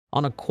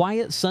On a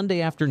quiet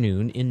Sunday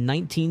afternoon in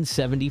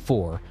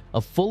 1974,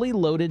 a fully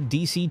loaded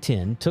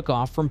DC-10 took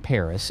off from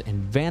Paris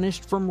and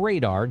vanished from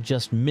radar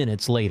just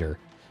minutes later.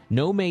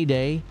 No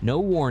mayday, no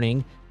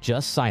warning,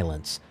 just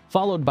silence,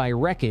 followed by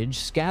wreckage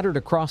scattered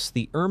across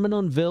the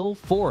Ermenonville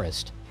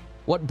forest.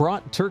 What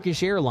brought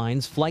Turkish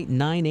Airlines Flight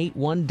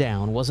 981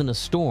 down wasn't a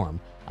storm,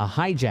 a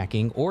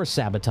hijacking, or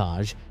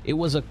sabotage. It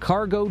was a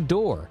cargo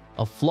door,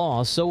 a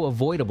flaw so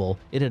avoidable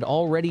it had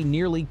already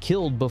nearly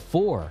killed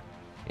before.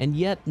 And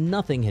yet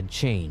nothing had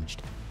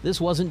changed.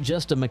 This wasn't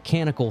just a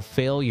mechanical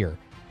failure.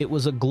 It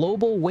was a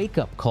global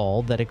wake-up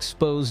call that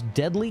exposed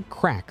deadly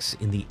cracks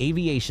in the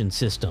aviation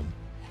system.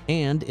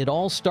 And it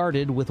all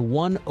started with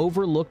one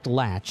overlooked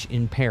latch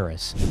in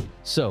Paris.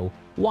 So,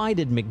 why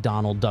did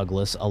McDonnell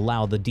Douglas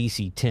allow the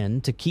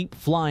DC-10 to keep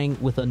flying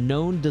with a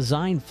known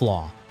design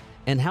flaw?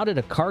 And how did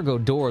a cargo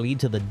door lead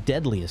to the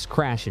deadliest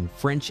crash in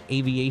French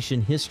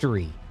aviation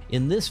history?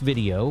 In this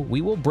video,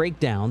 we will break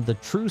down the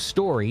true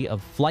story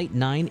of Flight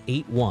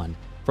 981,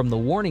 from the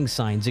warning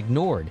signs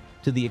ignored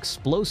to the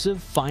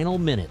explosive final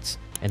minutes,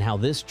 and how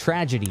this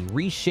tragedy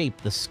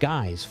reshaped the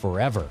skies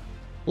forever.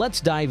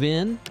 Let's dive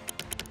in.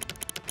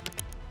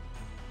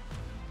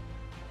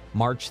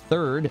 March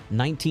 3,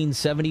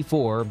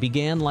 1974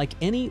 began like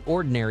any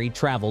ordinary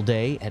travel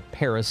day at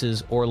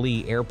Paris's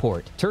Orly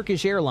Airport.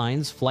 Turkish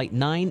Airlines Flight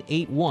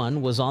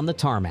 981 was on the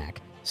tarmac,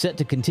 set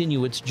to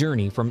continue its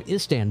journey from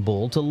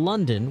Istanbul to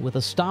London with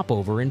a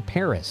stopover in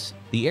Paris.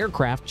 The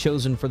aircraft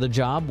chosen for the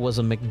job was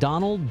a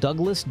McDonnell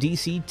Douglas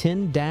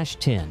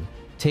DC-10-10,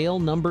 tail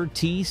number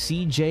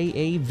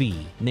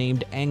TCJAV,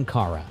 named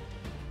Ankara.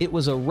 It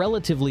was a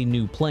relatively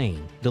new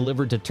plane,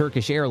 delivered to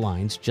Turkish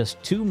Airlines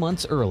just 2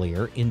 months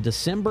earlier in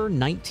December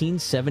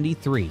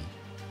 1973.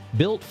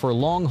 Built for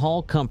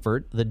long-haul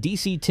comfort, the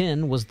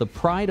DC-10 was the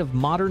pride of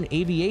modern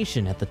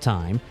aviation at the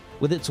time,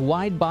 with its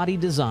wide-body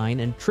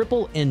design and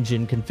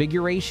triple-engine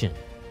configuration.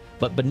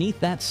 But beneath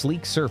that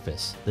sleek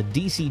surface, the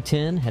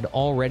DC-10 had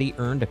already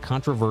earned a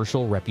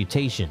controversial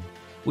reputation,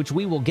 which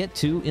we will get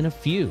to in a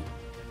few.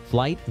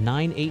 Flight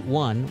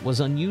 981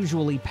 was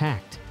unusually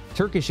packed.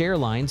 Turkish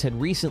Airlines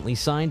had recently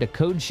signed a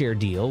codeshare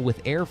deal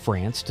with Air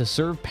France to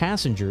serve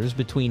passengers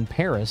between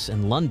Paris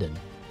and London.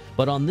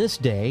 But on this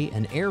day,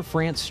 an Air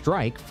France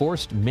strike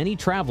forced many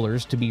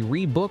travelers to be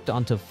rebooked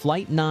onto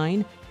Flight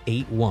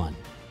 981.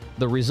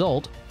 The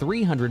result,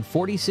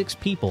 346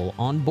 people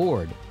on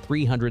board,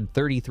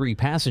 333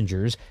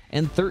 passengers,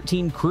 and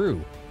 13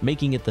 crew,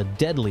 making it the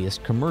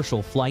deadliest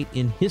commercial flight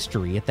in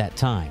history at that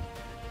time.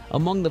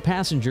 Among the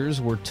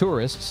passengers were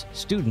tourists,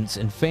 students,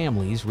 and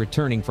families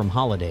returning from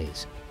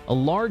holidays. A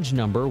large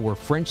number were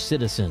French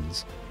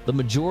citizens. The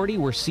majority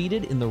were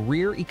seated in the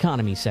rear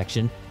economy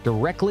section,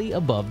 directly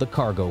above the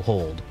cargo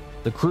hold.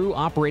 The crew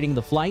operating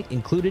the flight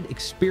included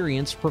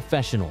experienced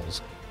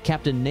professionals.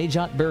 Captain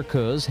Nejat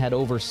Berköz had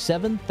over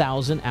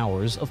 7,000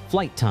 hours of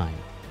flight time.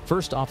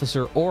 First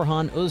Officer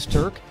Orhan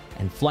Öztürk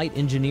and Flight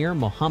Engineer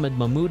Mohammed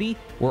Mahmoudi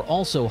were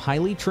also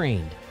highly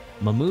trained.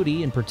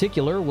 Mahmoudi, in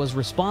particular, was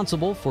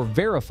responsible for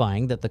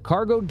verifying that the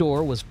cargo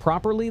door was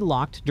properly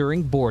locked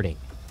during boarding.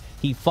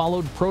 He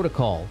followed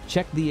protocol,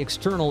 checked the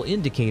external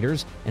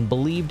indicators, and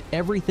believed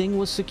everything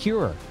was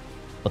secure.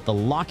 But the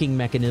locking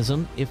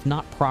mechanism, if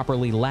not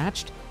properly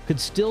latched, could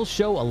still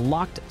show a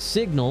locked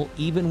signal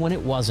even when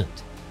it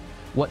wasn't.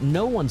 What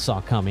no one saw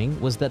coming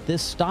was that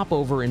this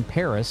stopover in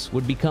Paris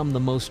would become the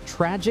most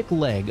tragic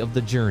leg of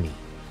the journey.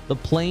 The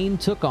plane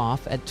took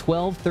off at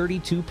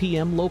 12:32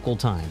 p.m. local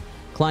time,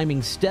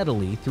 climbing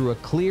steadily through a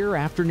clear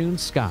afternoon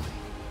sky.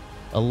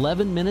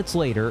 11 minutes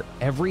later,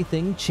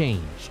 everything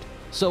changed.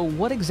 So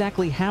what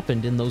exactly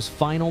happened in those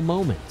final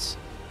moments?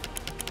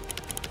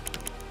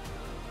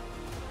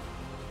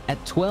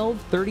 At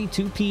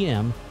 12:32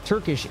 p.m.,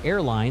 Turkish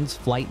Airlines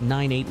Flight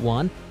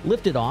 981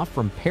 lifted off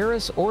from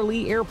Paris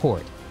Orly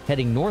Airport,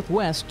 heading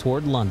northwest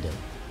toward London.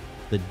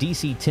 The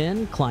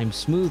DC-10 climbed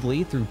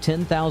smoothly through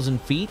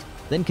 10,000 feet,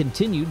 then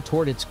continued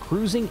toward its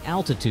cruising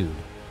altitude.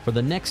 For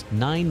the next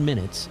 9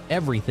 minutes,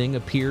 everything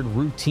appeared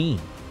routine.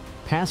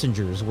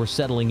 Passengers were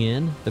settling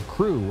in, the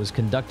crew was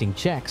conducting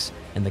checks,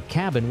 and the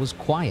cabin was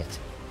quiet.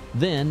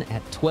 Then,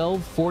 at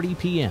 12:40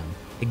 p.m.,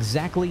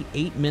 exactly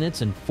 8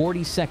 minutes and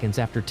 40 seconds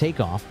after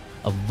takeoff,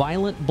 a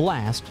violent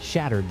blast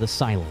shattered the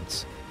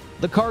silence.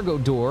 The cargo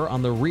door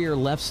on the rear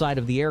left side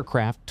of the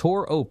aircraft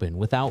tore open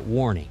without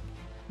warning.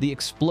 The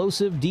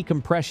explosive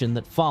decompression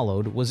that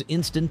followed was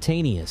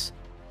instantaneous.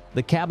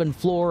 The cabin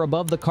floor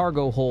above the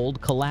cargo hold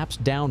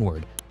collapsed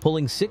downward,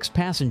 pulling 6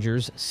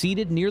 passengers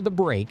seated near the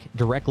brake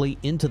directly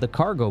into the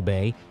cargo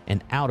bay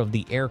and out of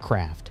the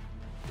aircraft.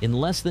 In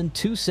less than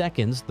 2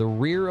 seconds, the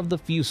rear of the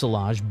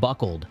fuselage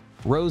buckled.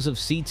 Rows of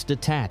seats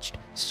detached,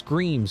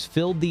 screams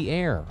filled the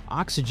air,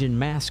 oxygen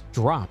masks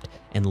dropped,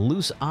 and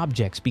loose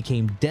objects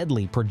became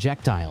deadly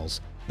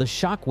projectiles. The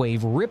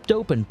shockwave ripped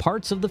open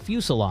parts of the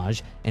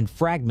fuselage, and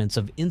fragments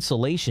of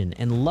insulation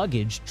and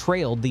luggage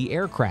trailed the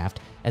aircraft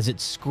as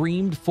it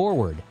screamed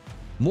forward.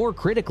 More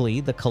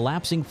critically, the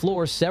collapsing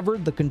floor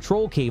severed the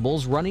control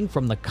cables running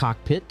from the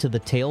cockpit to the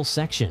tail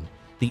section.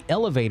 The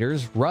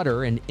elevators,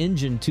 rudder, and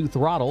engine to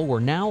throttle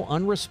were now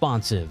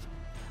unresponsive.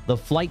 The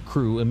flight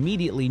crew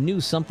immediately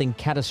knew something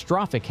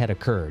catastrophic had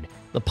occurred.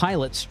 The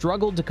pilots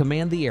struggled to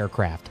command the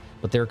aircraft,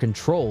 but their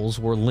controls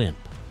were limp.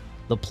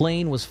 The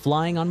plane was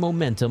flying on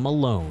momentum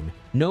alone.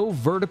 No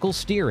vertical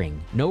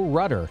steering, no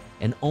rudder,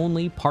 and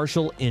only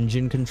partial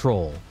engine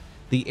control.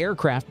 The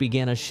aircraft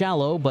began a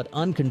shallow but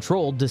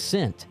uncontrolled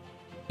descent.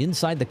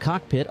 Inside the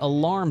cockpit,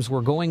 alarms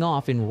were going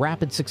off in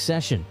rapid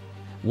succession.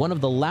 One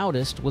of the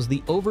loudest was the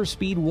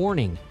overspeed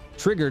warning,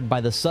 triggered by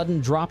the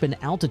sudden drop in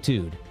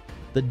altitude.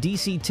 The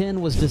DC-10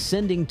 was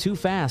descending too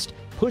fast,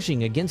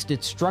 pushing against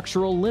its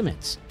structural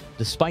limits.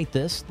 Despite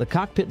this, the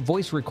cockpit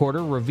voice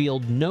recorder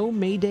revealed no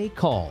Mayday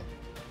call.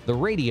 The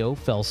radio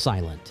fell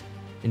silent.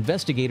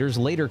 Investigators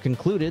later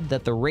concluded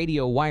that the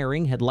radio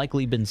wiring had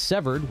likely been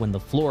severed when the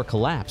floor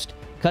collapsed,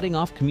 cutting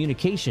off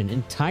communication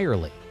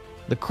entirely.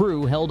 The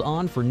crew held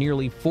on for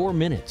nearly 4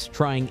 minutes,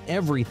 trying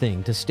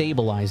everything to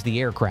stabilize the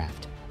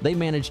aircraft. They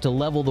managed to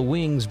level the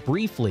wings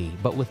briefly,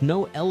 but with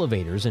no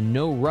elevators and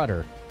no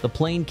rudder, the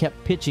plane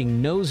kept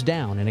pitching nose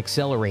down and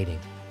accelerating.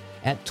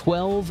 At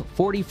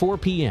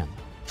 12:44 p.m.,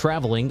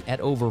 traveling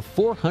at over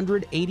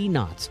 480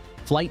 knots,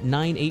 Flight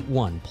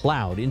 981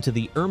 plowed into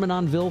the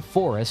Ermenonville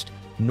forest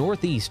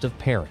northeast of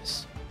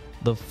Paris.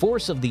 The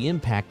force of the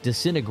impact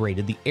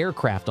disintegrated the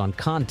aircraft on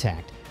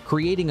contact,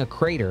 creating a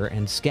crater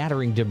and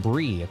scattering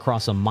debris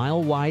across a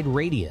mile-wide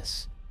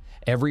radius.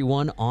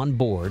 Everyone on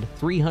board,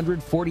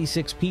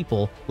 346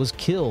 people, was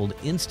killed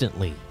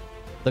instantly.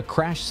 The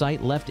crash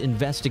site left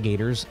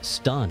investigators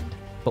stunned,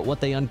 but what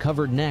they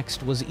uncovered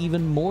next was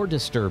even more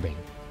disturbing.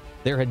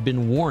 There had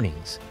been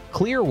warnings,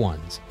 clear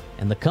ones,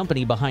 and the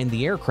company behind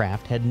the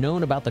aircraft had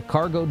known about the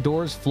cargo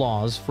door's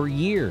flaws for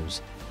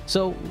years.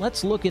 So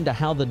let's look into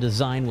how the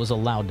design was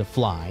allowed to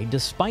fly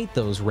despite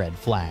those red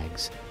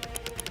flags.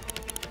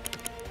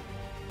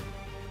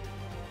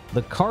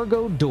 The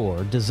cargo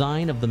door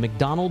design of the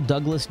McDonnell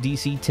Douglas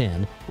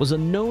DC-10 was a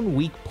known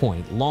weak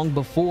point long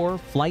before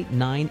Flight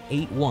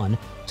 981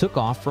 took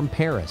off from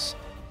Paris.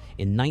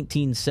 In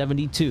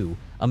 1972,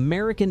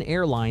 American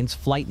Airlines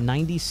Flight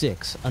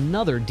 96,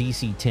 another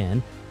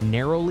DC-10,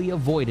 narrowly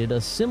avoided a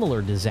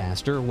similar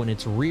disaster when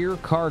its rear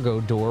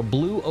cargo door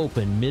blew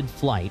open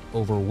mid-flight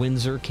over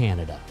Windsor,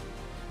 Canada.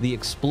 The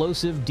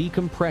explosive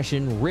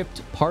decompression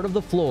ripped part of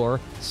the floor,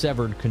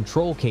 severed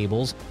control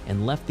cables,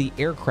 and left the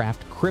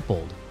aircraft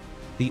crippled.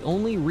 The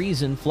only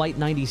reason Flight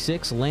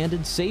 96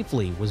 landed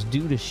safely was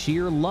due to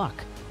sheer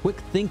luck, quick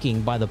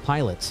thinking by the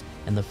pilots,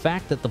 and the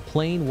fact that the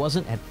plane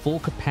wasn't at full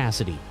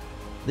capacity.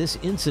 This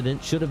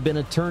incident should have been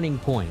a turning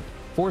point,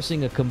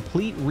 forcing a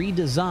complete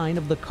redesign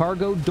of the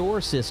cargo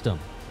door system.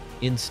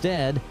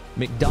 Instead,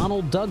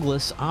 McDonnell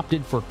Douglas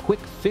opted for quick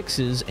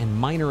fixes and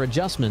minor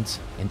adjustments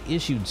and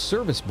issued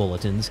service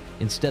bulletins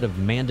instead of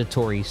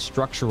mandatory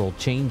structural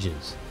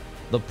changes.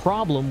 The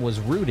problem was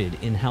rooted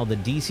in how the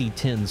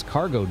DC-10's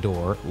cargo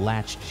door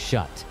latched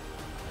shut.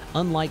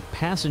 Unlike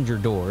passenger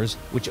doors,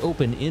 which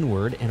open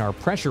inward and are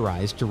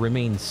pressurized to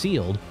remain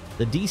sealed,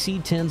 the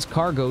DC-10's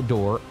cargo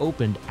door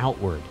opened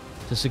outward.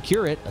 To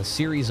secure it, a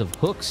series of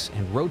hooks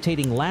and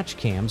rotating latch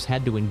cams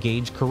had to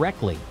engage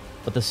correctly,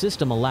 but the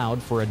system allowed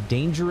for a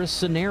dangerous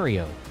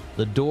scenario.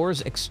 The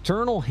door's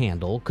external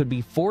handle could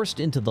be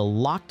forced into the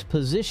locked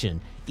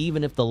position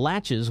even if the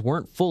latches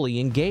weren't fully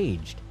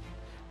engaged.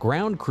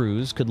 Ground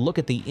crews could look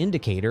at the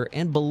indicator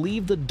and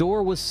believe the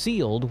door was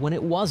sealed when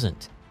it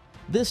wasn't.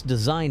 This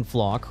design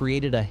flaw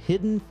created a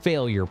hidden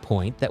failure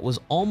point that was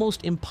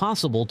almost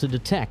impossible to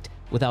detect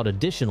without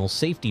additional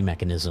safety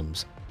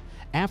mechanisms.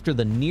 After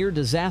the near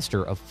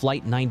disaster of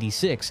Flight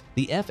 96,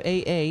 the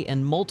FAA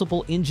and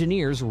multiple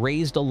engineers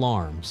raised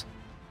alarms.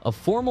 A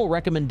formal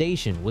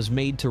recommendation was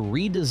made to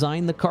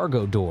redesign the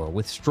cargo door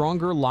with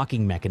stronger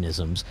locking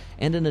mechanisms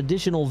and an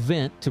additional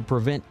vent to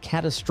prevent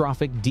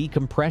catastrophic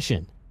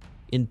decompression.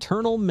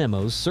 Internal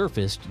memos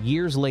surfaced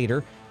years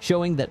later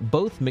showing that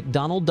both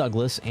McDonnell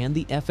Douglas and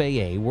the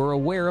FAA were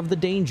aware of the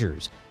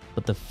dangers,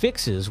 but the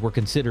fixes were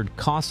considered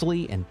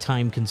costly and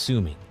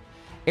time-consuming.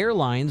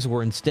 Airlines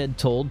were instead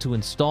told to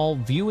install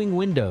viewing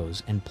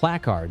windows and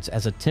placards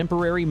as a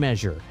temporary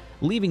measure,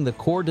 leaving the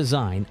core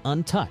design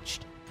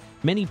untouched.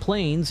 Many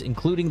planes,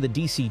 including the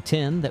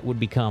DC-10 that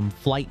would become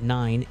Flight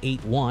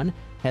 981,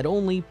 had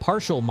only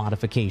partial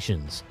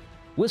modifications.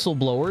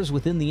 Whistleblowers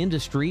within the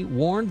industry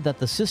warned that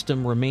the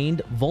system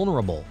remained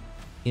vulnerable.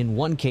 In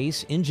one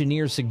case,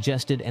 engineers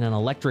suggested an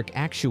electric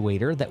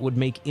actuator that would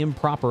make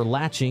improper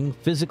latching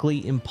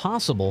physically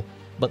impossible,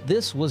 but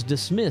this was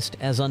dismissed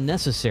as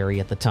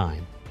unnecessary at the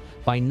time.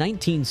 By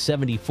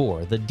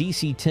 1974, the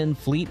DC-10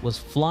 fleet was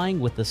flying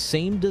with the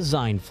same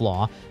design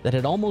flaw that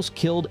had almost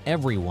killed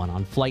everyone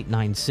on Flight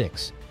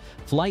 96.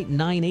 Flight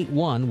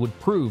 981 would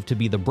prove to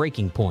be the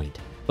breaking point,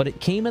 but it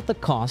came at the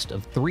cost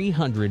of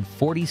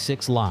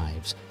 346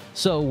 lives.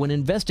 So when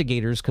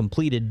investigators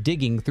completed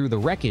digging through the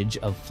wreckage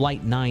of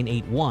Flight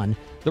 981,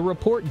 the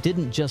report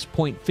didn't just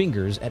point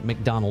fingers at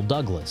McDonnell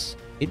Douglas.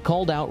 It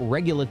called out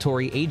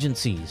regulatory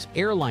agencies,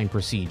 airline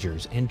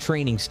procedures, and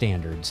training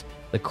standards.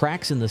 The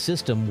cracks in the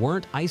system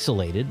weren't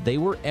isolated, they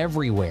were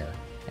everywhere.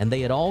 and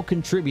they had all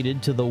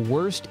contributed to the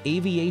worst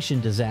aviation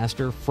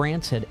disaster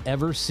France had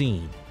ever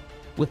seen.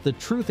 With the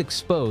truth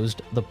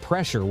exposed, the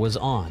pressure was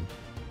on.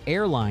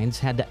 Airlines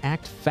had to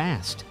act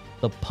fast.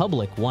 The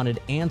public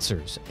wanted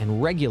answers,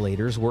 and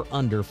regulators were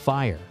under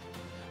fire.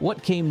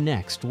 What came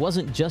next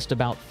wasn't just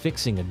about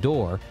fixing a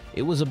door,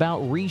 it was about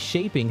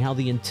reshaping how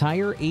the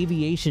entire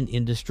aviation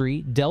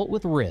industry dealt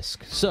with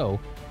risk. So,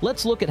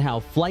 let's look at how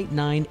Flight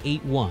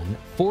 981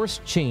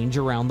 forced change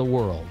around the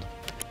world.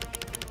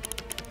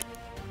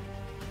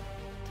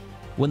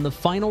 When the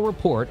final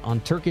report on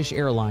Turkish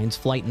Airlines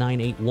Flight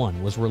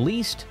 981 was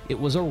released, it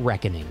was a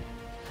reckoning.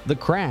 The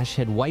crash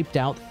had wiped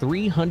out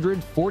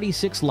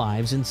 346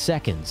 lives in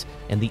seconds,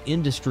 and the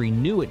industry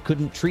knew it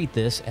couldn't treat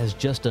this as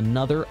just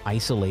another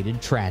isolated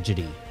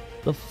tragedy.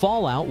 The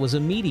fallout was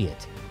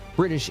immediate.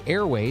 British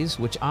Airways,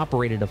 which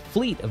operated a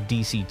fleet of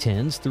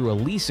DC-10s through a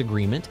lease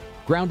agreement,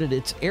 grounded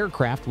its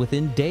aircraft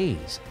within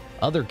days.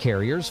 Other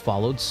carriers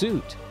followed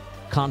suit.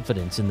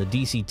 Confidence in the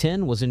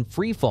DC-10 was in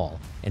freefall,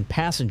 and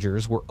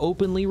passengers were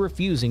openly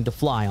refusing to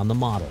fly on the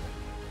model.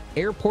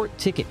 Airport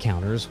ticket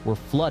counters were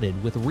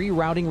flooded with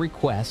rerouting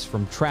requests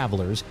from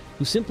travelers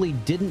who simply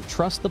didn't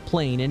trust the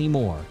plane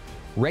anymore.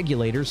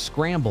 Regulators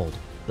scrambled.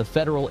 The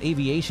Federal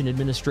Aviation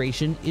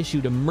Administration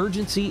issued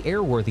emergency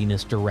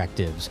airworthiness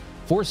directives,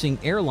 forcing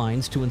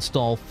airlines to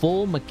install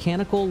full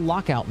mechanical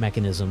lockout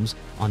mechanisms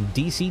on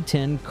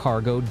DC-10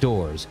 cargo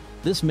doors.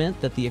 This meant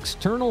that the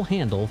external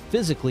handle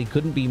physically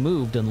couldn't be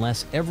moved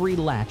unless every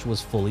latch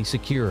was fully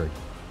secured.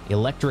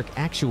 Electric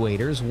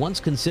actuators, once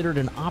considered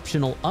an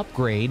optional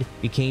upgrade,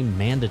 became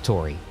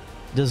mandatory.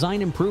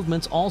 Design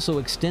improvements also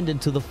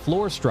extended to the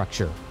floor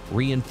structure,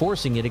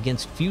 reinforcing it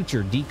against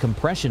future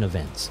decompression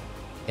events.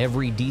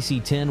 Every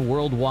DC-10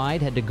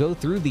 worldwide had to go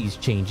through these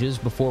changes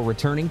before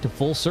returning to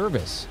full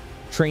service.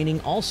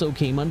 Training also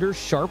came under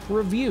sharp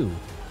review.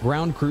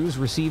 Ground crews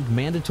received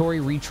mandatory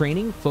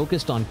retraining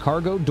focused on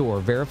cargo door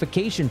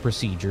verification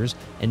procedures,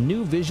 and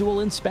new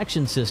visual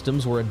inspection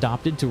systems were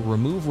adopted to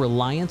remove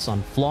reliance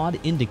on flawed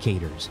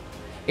indicators.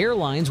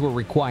 Airlines were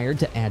required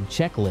to add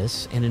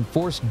checklists and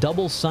enforce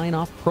double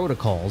sign-off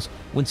protocols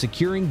when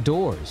securing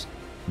doors.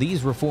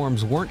 These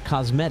reforms weren't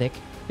cosmetic,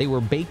 they were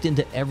baked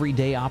into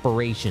everyday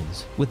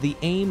operations, with the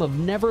aim of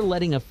never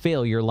letting a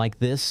failure like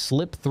this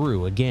slip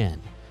through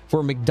again.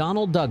 For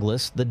McDonnell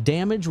Douglas, the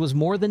damage was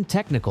more than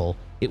technical,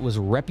 it was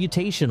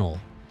reputational.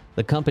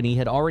 The company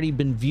had already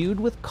been viewed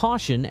with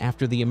caution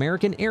after the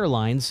American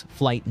Airlines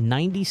Flight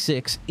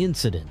 96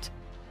 incident.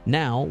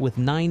 Now, with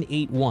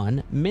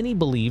 981, many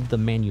believed the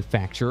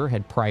manufacturer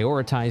had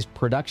prioritized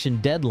production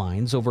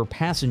deadlines over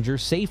passenger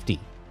safety.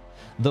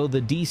 Though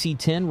the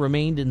DC-10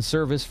 remained in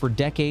service for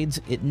decades,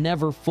 it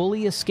never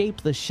fully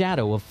escaped the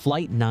shadow of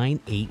Flight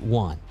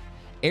 981.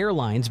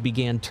 Airlines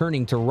began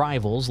turning to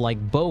rivals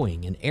like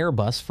Boeing and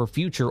Airbus for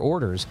future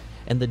orders,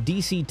 and the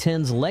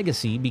DC-10's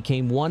legacy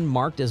became one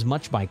marked as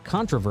much by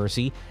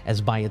controversy as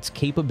by its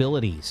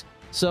capabilities.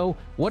 So,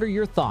 what are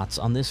your thoughts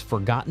on this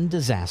forgotten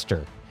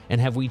disaster? And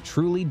have we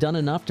truly done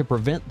enough to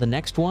prevent the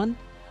next one?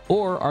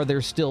 Or are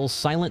there still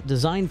silent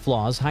design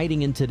flaws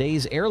hiding in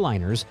today's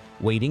airliners,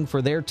 waiting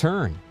for their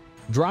turn?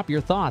 Drop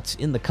your thoughts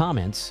in the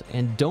comments,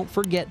 and don't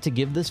forget to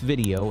give this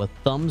video a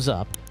thumbs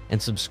up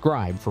and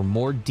subscribe for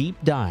more deep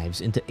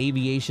dives into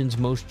aviation's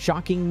most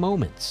shocking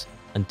moments.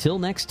 Until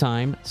next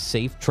time,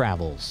 safe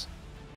travels.